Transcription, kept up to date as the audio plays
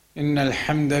إن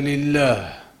الحمد لله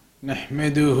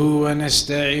نحمده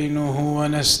ونستعينه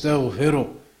ونستغفره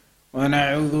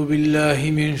ونعوذ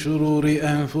بالله من شرور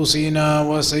أنفسنا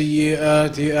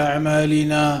وسيئات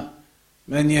أعمالنا.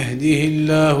 من يهده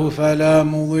الله فلا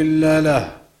مضل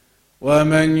له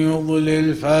ومن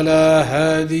يضلل فلا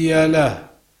هادي له،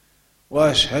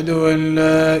 وأشهد أن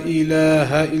لا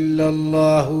إله إلا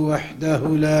الله وحده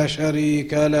لا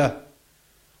شريك له،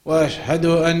 وأشهد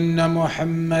أن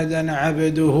محمدًا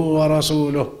عبده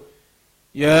ورسوله.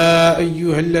 يا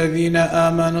أيها الذين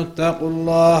آمنوا اتقوا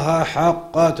الله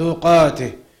حق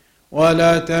تقاته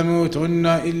ولا تموتن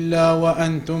إلا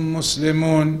وأنتم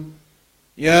مسلمون.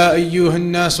 يا أيها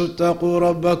الناس اتقوا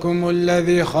ربكم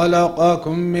الذي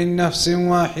خلقكم من نفس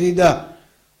واحدة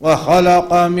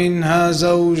وخلق منها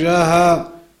زوجها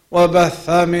وبث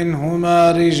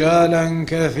منهما رجالا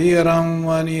كثيرا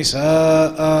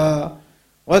ونساء،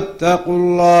 واتقوا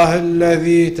الله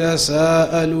الذي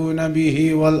تساءلون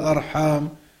به والأرحام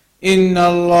إن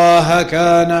الله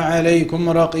كان عليكم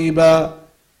رقيبا.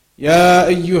 يا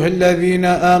أيها الذين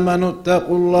آمنوا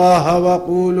اتقوا الله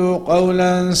وقولوا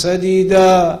قولا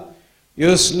سديدا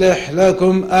يصلح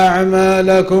لكم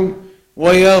أعمالكم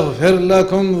ويغفر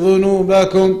لكم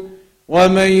ذنوبكم،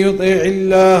 ومن يطع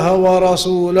الله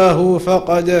ورسوله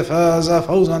فقد فاز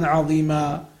فوزا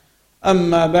عظيما.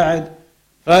 أما بعد،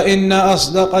 فإن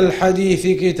أصدق الحديث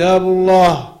كتاب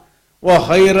الله،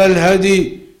 وخير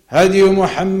الهدي هدي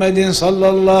محمد صلى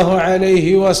الله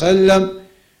عليه وسلم،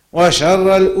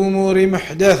 وشر الأمور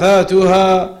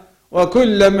محدثاتها،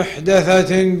 وكل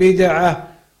محدثة بدعة،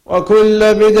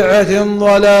 وكل بدعة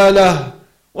ضلالة،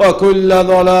 وكل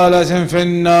ضلالة في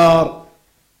النار.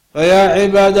 فيا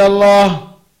عباد الله,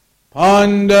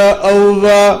 ponder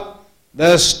over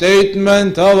the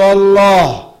statement of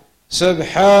Allah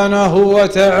subhanahu wa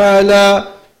ta'ala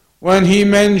when he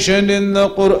mentioned in the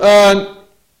Quran,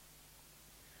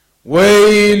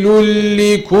 وَيْلٌ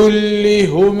لِكُلِّ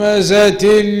هُمَزَةٍ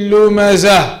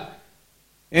لُمَزَةٍ.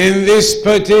 In this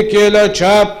particular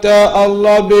chapter,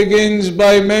 Allah begins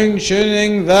by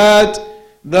mentioning that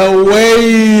the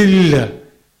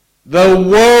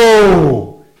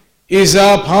woe is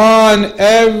upon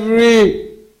every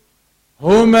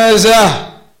humazah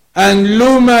and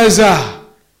lumazah.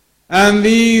 And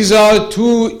these are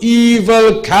two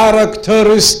evil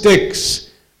characteristics.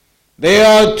 They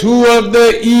are two of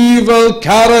the evil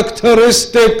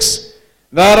characteristics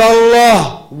that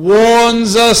Allah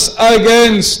warns us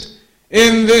against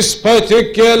in this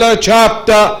particular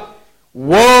chapter.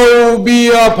 Woe be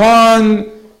upon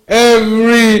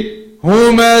every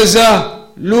humazah,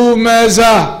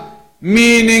 lumazah,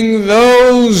 meaning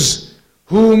those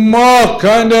who mock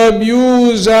and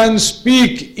abuse and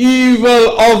speak evil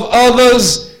of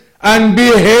others and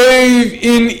behave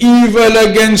in evil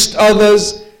against others,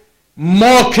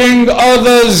 mocking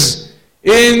others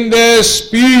in their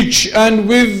speech and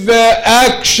with their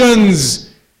actions.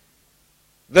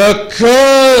 The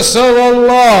curse of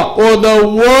Allah or the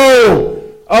woe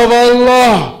of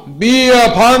Allah be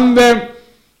upon them,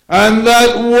 and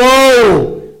that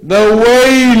woe, the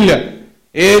wail,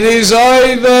 it is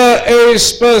either a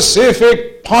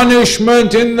specific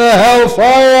punishment in the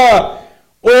hellfire,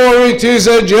 or it is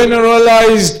a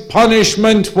generalized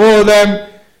punishment for them.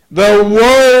 The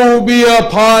woe be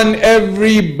upon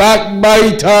every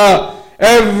backbiter,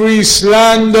 every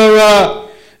slanderer,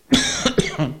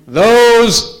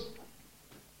 those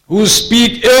who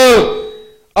speak ill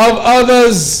of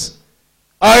others,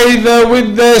 either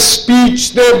with their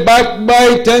speech they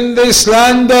backbite and they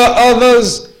slander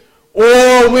others,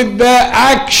 or with their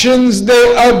actions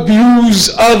they abuse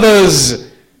others.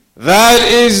 That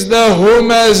is the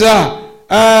humazah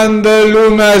and the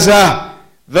lumazah.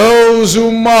 Those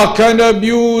who mock and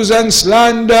abuse and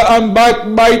slander and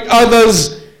backbite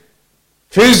others.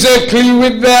 Physically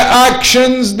with their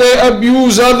actions they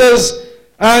abuse others,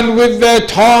 and with their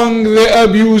tongue they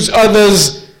abuse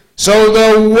others. So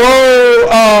the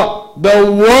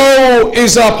woe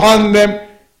is upon them.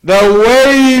 The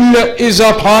wail is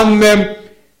upon them,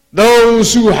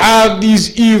 those who have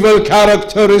these evil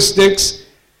characteristics.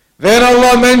 Then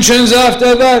Allah mentions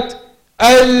after that,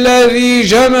 الَّذِي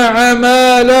جَمَعَ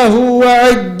مَالَهُ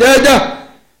وَعَدَّدَهُ.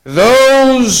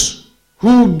 Those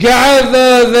who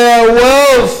gather their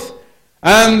wealth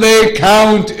and they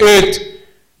count it,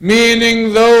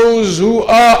 meaning those who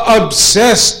are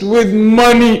obsessed with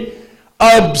money,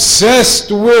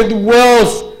 obsessed with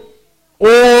wealth.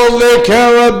 All they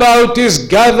care about is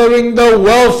gathering the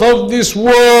wealth of this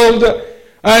world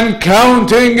and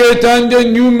counting it and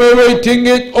enumerating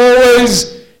it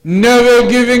always, never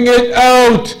giving it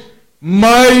out,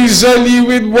 miserly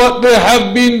with what they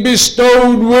have been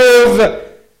bestowed with.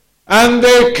 and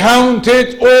they count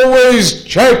it always,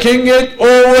 checking it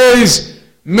always,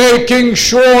 making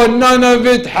sure none of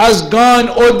it has gone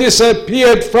or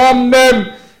disappeared from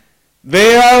them.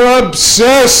 They are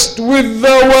obsessed with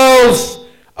the wealth,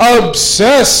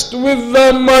 obsessed with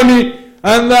the money,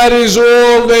 and that is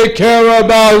all they care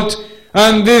about.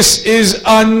 And this is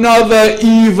another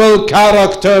evil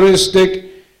characteristic.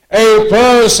 A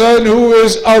person who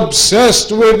is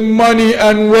obsessed with money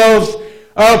and wealth,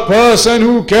 a person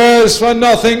who cares for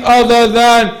nothing other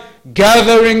than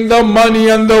gathering the money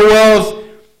and the wealth.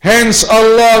 Hence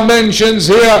Allah mentions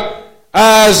here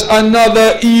as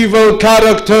another evil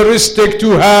characteristic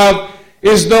to have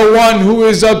is the one who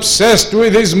is obsessed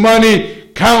with his money,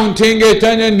 counting it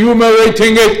and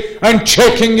enumerating it and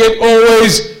checking it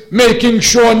always, making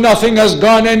sure nothing has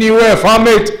gone anywhere from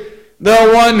it.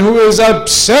 The one who is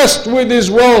obsessed with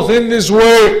his wealth in this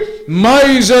way,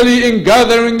 miserly in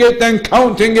gathering it and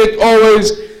counting it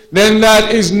always, then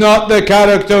that is not the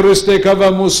characteristic of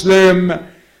a Muslim.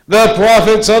 The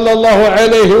Prophet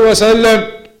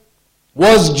ﷺ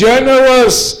was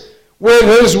generous with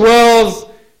his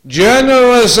wealth,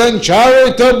 generous and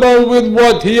charitable with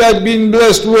what he had been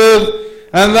blessed with,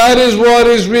 and that is what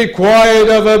is required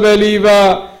of a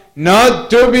believer. Not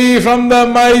to be from the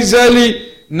miserly,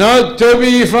 not to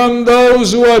be from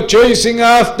those who are chasing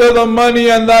after the money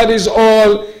and that is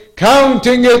all,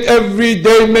 counting it every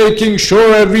day, making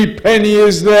sure every penny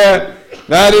is there.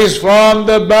 That is from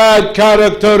the bad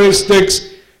characteristics.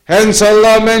 Hence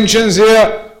Allah mentions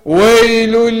here,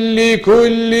 وَيْلٌ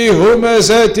لِكُلِّ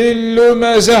هُمَزَةٍ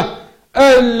لُمَزَةٍ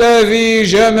الَّذِي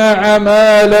جَمَعَ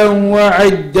مَالًا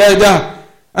وَعَدَّدَهُ.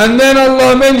 And then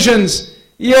Allah mentions,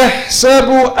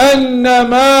 يَحْسَبُ أَنَّ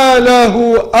مَالَهُ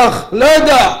أَخْلَدَ.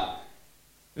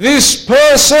 This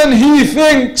person, he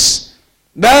thinks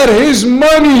that his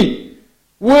money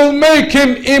will make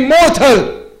him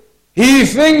immortal. He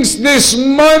thinks this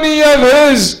money of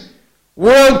his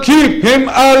will keep him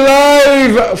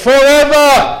alive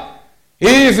forever.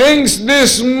 He thinks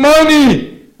this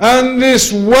money and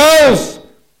this wealth,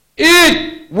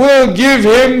 it will give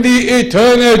him the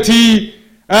eternity,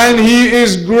 and he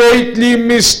is greatly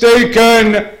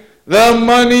mistaken. The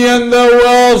money and the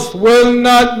wealth will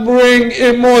not bring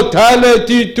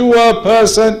immortality to a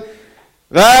person.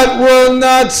 That will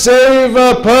not save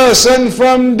a person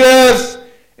from death.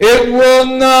 It will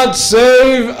not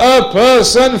save a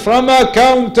person from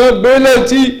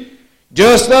accountability.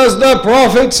 Just as the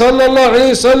Prophet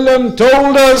ﷺ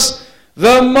told us,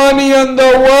 the money and the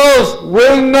wealth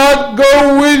will not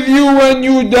go with you when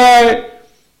you die.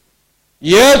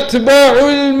 يتبع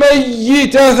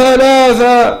الميت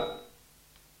ثلاثة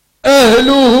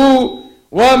أهله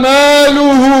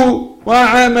وماله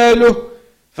وعمله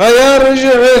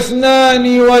فيرجع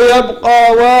اثنان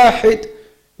ويبقى واحد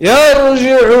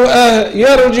يرجع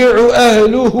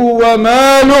أهله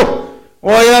وماله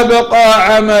ويبقى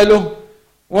عمله.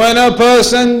 When a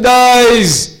person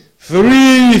dies,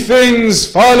 three things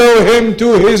follow him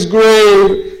to his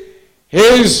grave: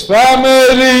 his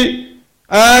family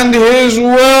and his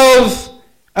wealth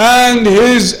and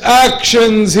his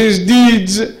actions, his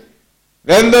deeds.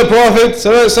 Then the Prophet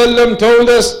ﷺ told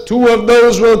us two of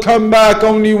those will come back,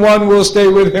 only one will stay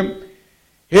with him.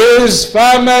 His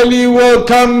family will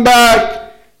come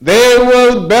back, they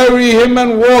will bury him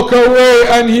and walk away,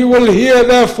 and he will hear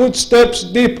their footsteps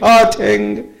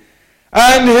departing.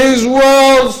 And his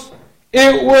wealth,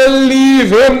 it will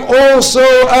leave him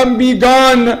also and be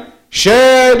gone,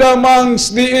 shared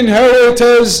amongst the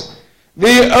inheritors.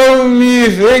 The only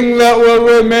thing that will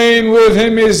remain with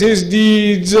him is his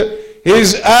deeds,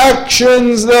 his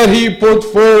actions that he put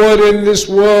forward in this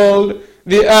world,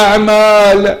 the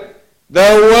a'mal.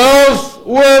 The wealth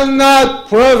will not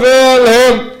prevail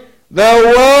him,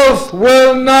 the wealth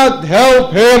will not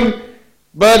help him.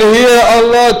 But here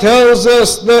Allah tells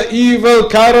us the evil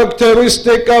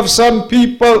characteristic of some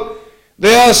people.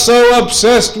 They are so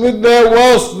obsessed with their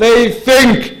wealth, they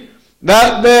think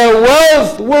that their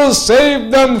wealth will save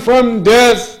them from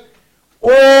death,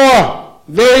 or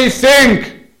they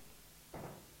think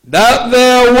that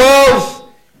their wealth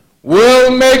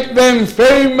will make them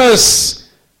famous,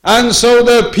 and so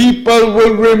the people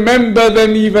will remember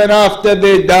them even after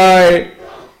they die.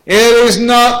 It is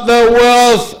not the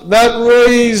wealth that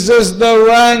raises the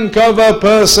rank of a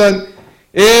person.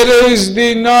 It is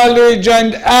the knowledge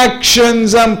and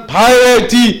actions and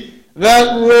piety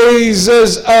that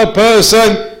raises a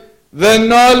person. The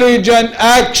knowledge and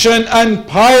action and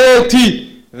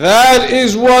piety, that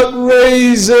is what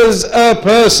raises a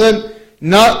person,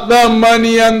 not the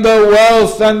money and the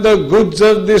wealth and the goods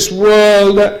of this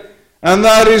world. And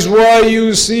that is why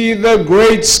you see the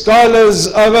great scholars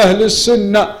of Ahl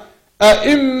Sunnah,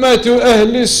 A'immatu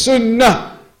Ahl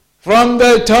Sunnah, from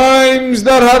the times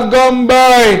that have gone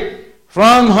by,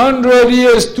 from 100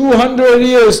 years, 200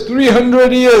 years,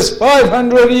 300 years,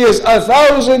 500 years,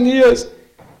 1,000 years,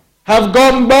 have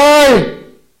gone by.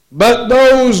 But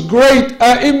those great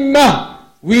A'immah,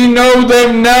 we know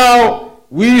them now,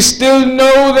 we still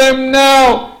know them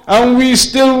now, and we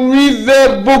still read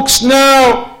their books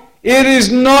now. It is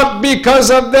not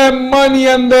because of their money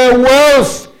and their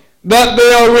wealth that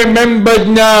they are remembered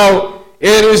now.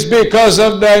 It is because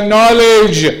of their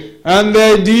knowledge and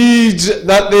their deeds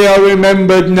that they are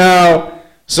remembered now.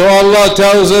 So Allah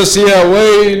tells us here,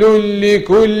 وَيْلٌ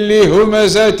لِكُلِّ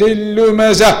هُمَزَةٍ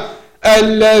لُمَزَةٍ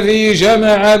الَّذِي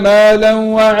جَمَعَ مَالًا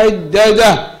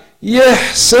وَعِدَّدَهُ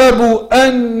يَحْسَبُ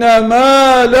أَنَّ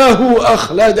مَالَهُ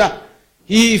أَخْلَدَهُ.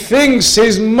 He thinks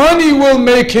his money will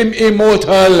make him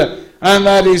immortal, and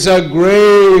that is a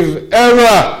grave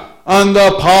error on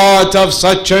the part of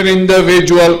such an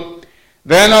individual.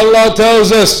 Then Allah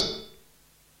tells us,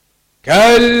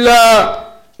 كَلَّا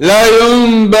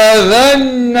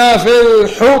لَيُنْبَذَنَّ فِي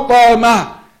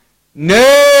الْحُطَمَةِ.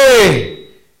 Nay,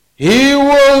 he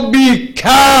will be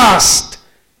cast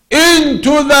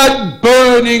into that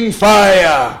burning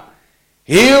fire.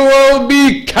 He will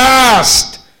be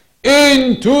cast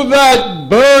into that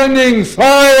burning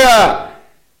fire.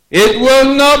 It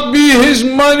will not be his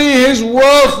money, his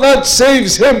wealth that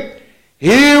saves him.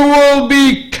 He will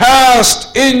be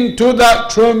cast into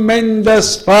that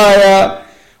tremendous fire.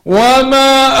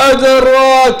 وَمَا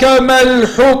أَدْرَاكَ مَا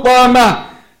الْحُطَمَةِ.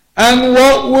 And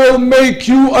what will make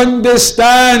you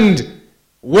understand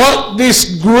what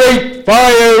this great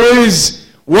fire is,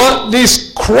 what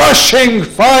this crushing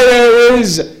fire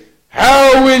is?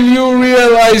 How will you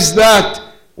realize that?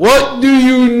 What do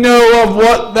you know of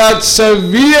what that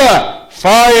severe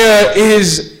fire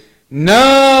is?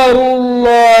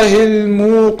 Narullahil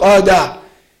Muqada.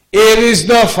 It is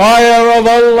the fire of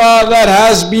Allah that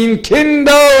has been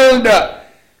kindled.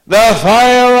 The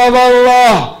fire of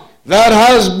Allah that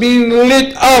has been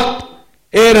lit up.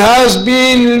 It has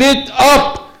been lit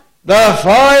up. The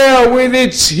fire with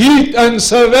its heat and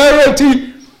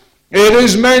severity. It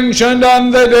is mentioned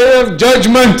on the Day of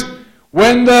Judgment,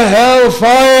 when the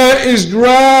hellfire is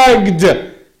dragged,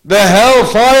 the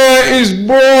hellfire is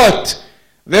brought,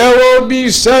 there will be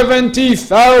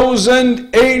 70,000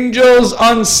 angels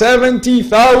on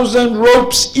 70,000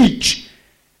 ropes each.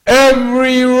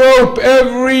 Every rope,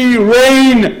 every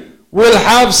rein will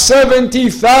have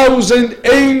 70,000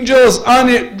 angels on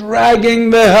it dragging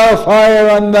the hellfire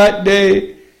on that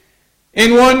day.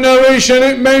 In one narration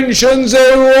it mentions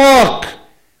a rock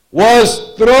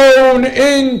was thrown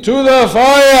into the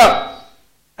fire,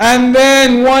 and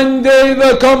then one day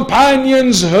the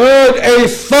companions heard a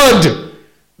thud.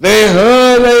 They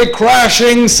heard a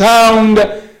crashing sound,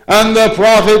 and the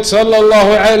Prophet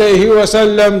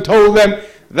ﷺ told them,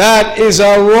 that is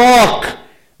a rock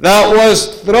that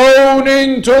was thrown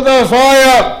into the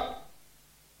fire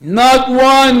not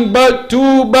 1 but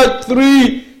 2 but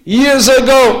 3 years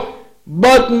ago,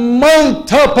 but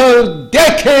multiple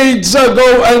decades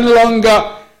ago and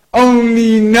longer.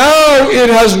 Only now it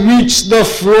has reached the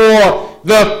floor,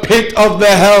 the pit of the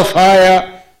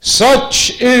hellfire.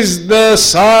 Such is the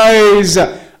size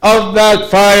of that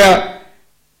fire.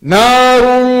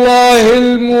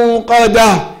 Narullahil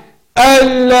Muqadah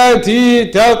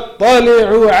allati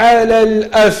tattali'u ala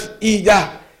al-af'idah.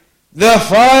 The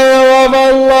fire of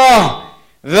Allah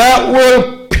that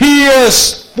will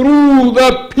pierce through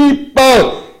the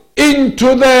people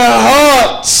into their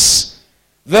hearts.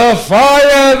 The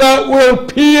fire that will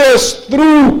pierce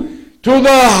through to the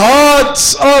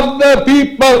hearts of the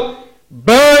people,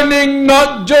 burning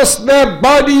not just their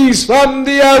bodies from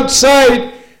the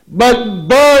outside, but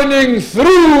burning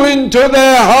through into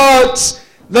their hearts,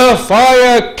 the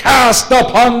fire cast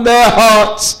upon their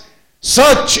hearts.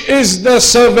 Such is the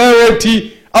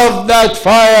severity of that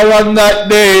fire on that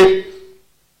day.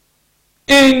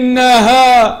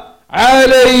 إِنَّهَا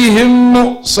عَلَيْهِمْ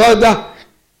مُؤْصَدَةٌ.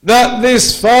 That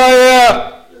this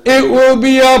fire, it will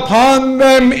be upon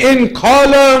them in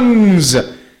columns.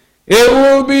 It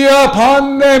will be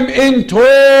upon them in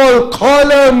tall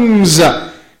columns.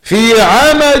 فِي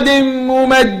عَمَدٍ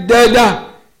مُمَدَّدَةٍ.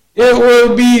 It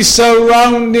will be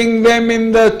surrounding them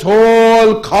in the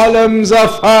tall columns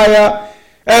of fire.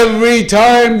 Every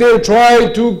time they try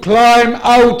to climb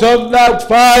out of that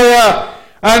fire,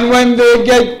 and when they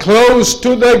get close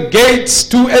to the gates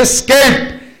to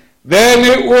escape, then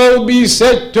it will be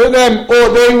said to them, or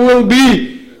they will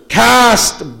be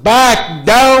cast back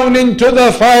down into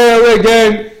the fire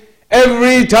again.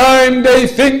 every time they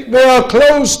think they are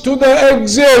close to the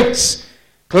exits,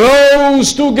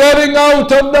 close to getting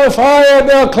out of the fire,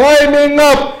 they are climbing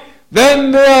up,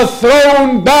 then they are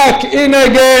thrown back in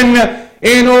again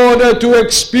in order to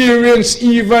experience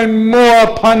even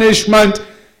more punishment.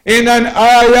 In an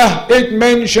ayah it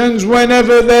mentions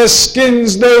whenever their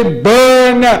skins they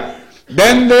burn,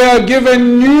 then they are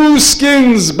given new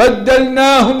skins.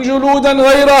 بَدَّلْنَاهُمْ جُلُودًا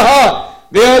غَيْرَهَا.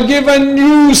 They are given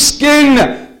new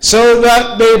skin so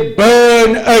that they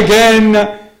burn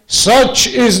again. Such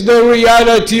is the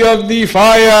reality of the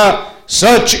fire.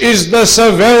 Such is the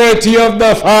severity of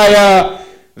the fire.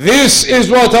 This is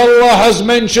what Allah has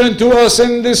mentioned to us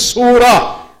in this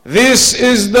surah. This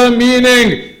is the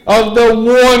meaning of the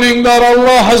warning that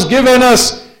Allah has given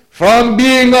us from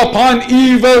being upon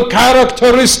evil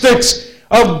characteristics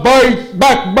of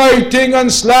backbiting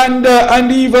and slander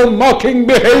and evil mocking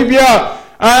behavior,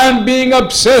 and being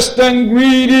obsessed and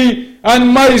greedy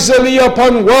and miserly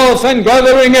upon wealth and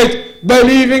gathering it,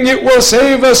 believing it will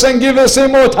save us and give us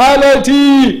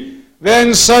immortality.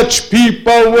 Then such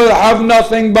people will have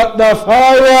nothing but the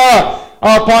fire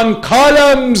upon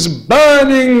columns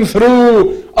burning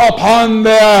through upon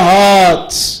their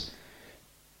hearts.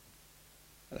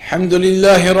 الحمد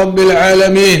لله رب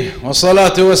العالمين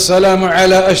والصلاة والسلام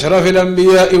على أشرف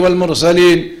الأنبياء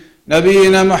والمرسلين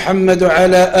نبينا محمد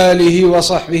وعلى آله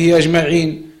وصحبه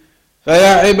أجمعين.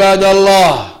 فيا عباد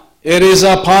الله, it is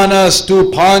upon us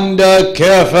to ponder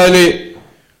carefully,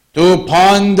 to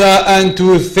ponder and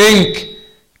to think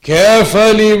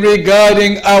carefully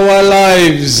regarding our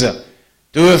lives,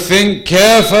 to think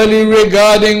carefully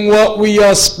regarding what we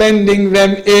are spending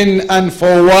them in and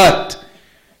for what,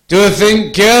 to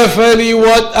think carefully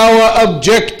what our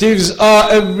objectives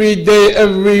are every day,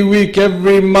 every week,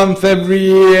 every month, every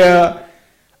year.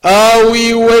 Are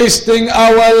we wasting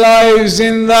our lives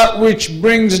in that which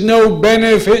brings no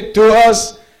benefit to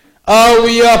us? Are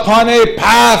we upon a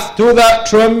path to that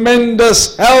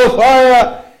tremendous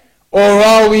hellfire? Or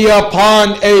are we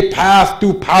upon a path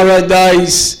to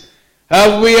paradise?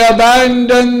 Have we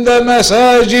abandoned the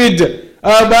masajid,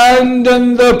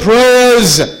 abandoned the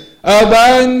prayers,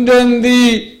 abandoned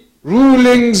the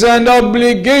rulings and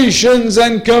obligations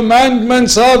and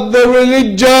commandments of the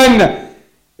religion?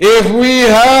 If we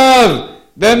have,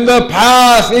 then the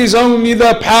path is only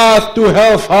the path to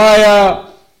hellfire.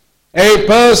 A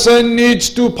person needs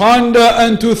to ponder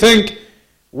and to think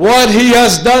what he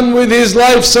has done with his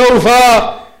life so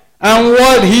far and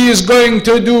what he is going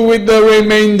to do with the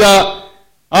remainder.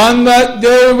 On that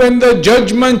day when the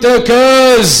judgment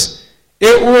occurs,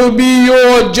 it will be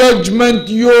your judgment,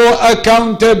 your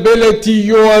accountability,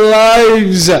 your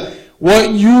lives,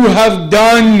 what you have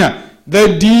done,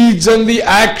 the deeds and the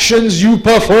actions you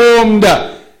performed.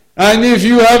 And if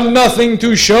you have nothing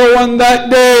to show on that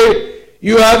day,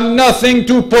 you have nothing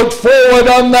to put forward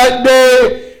on that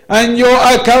day, and your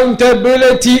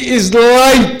accountability is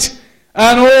light,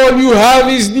 and all you have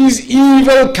is these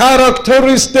evil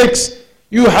characteristics.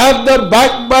 You have the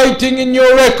backbiting in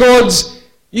your records,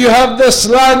 you have the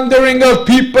slandering of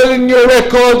people in your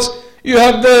records, you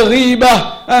have the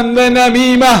ghibah and the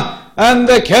namimah and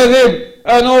the kadhib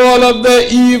and all of the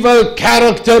evil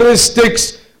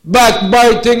characteristics,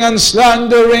 backbiting and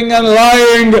slandering and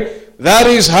lying. That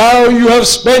is how you have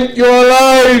spent your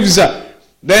lives.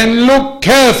 Then look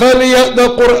carefully at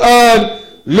the Quran,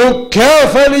 look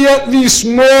carefully at these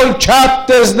small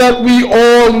chapters that we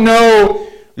all know,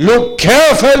 look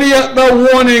carefully at the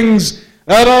warnings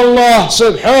that Allah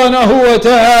subhanahu wa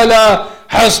ta'ala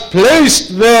has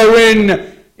placed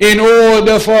therein in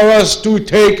order for us to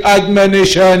take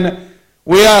admonition.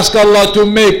 We ask Allah to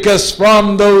make us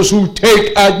from those who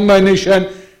take admonition,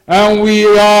 and we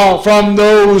are from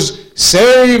those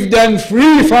saved and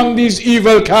free from these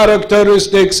evil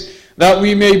characteristics, that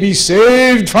we may be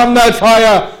saved from that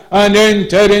fire and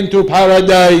enter into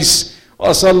paradise.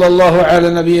 وصلى الله على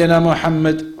نبينا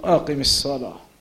محمد وأقم الصلاة.